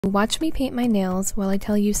Watch me paint my nails while I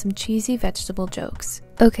tell you some cheesy vegetable jokes.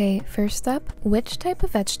 Okay, first up, which type of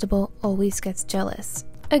vegetable always gets jealous?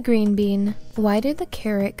 A green bean. Why did the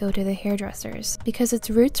carrot go to the hairdressers? Because its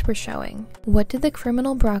roots were showing. What did the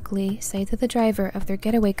criminal broccoli say to the driver of their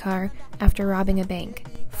getaway car after robbing a bank?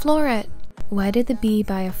 Floret. Why did the bee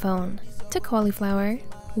buy a phone? To cauliflower.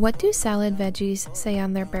 What do salad veggies say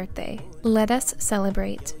on their birthday? Let us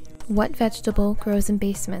celebrate. What vegetable grows in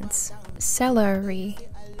basements? Celery.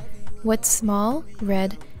 What's small,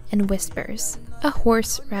 red, and whispers? A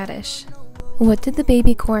horseradish. What did the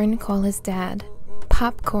baby corn call his dad?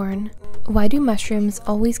 Popcorn. Why do mushrooms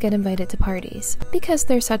always get invited to parties? Because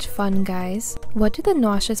they're such fun guys. What do the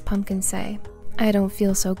nauseous pumpkins say? I don't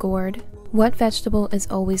feel so gourd. What vegetable is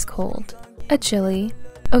always cold? A chili.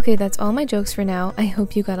 Okay, that's all my jokes for now. I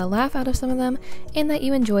hope you got a laugh out of some of them and that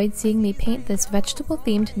you enjoyed seeing me paint this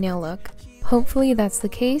vegetable-themed nail look. Hopefully that's the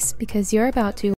case because you're about to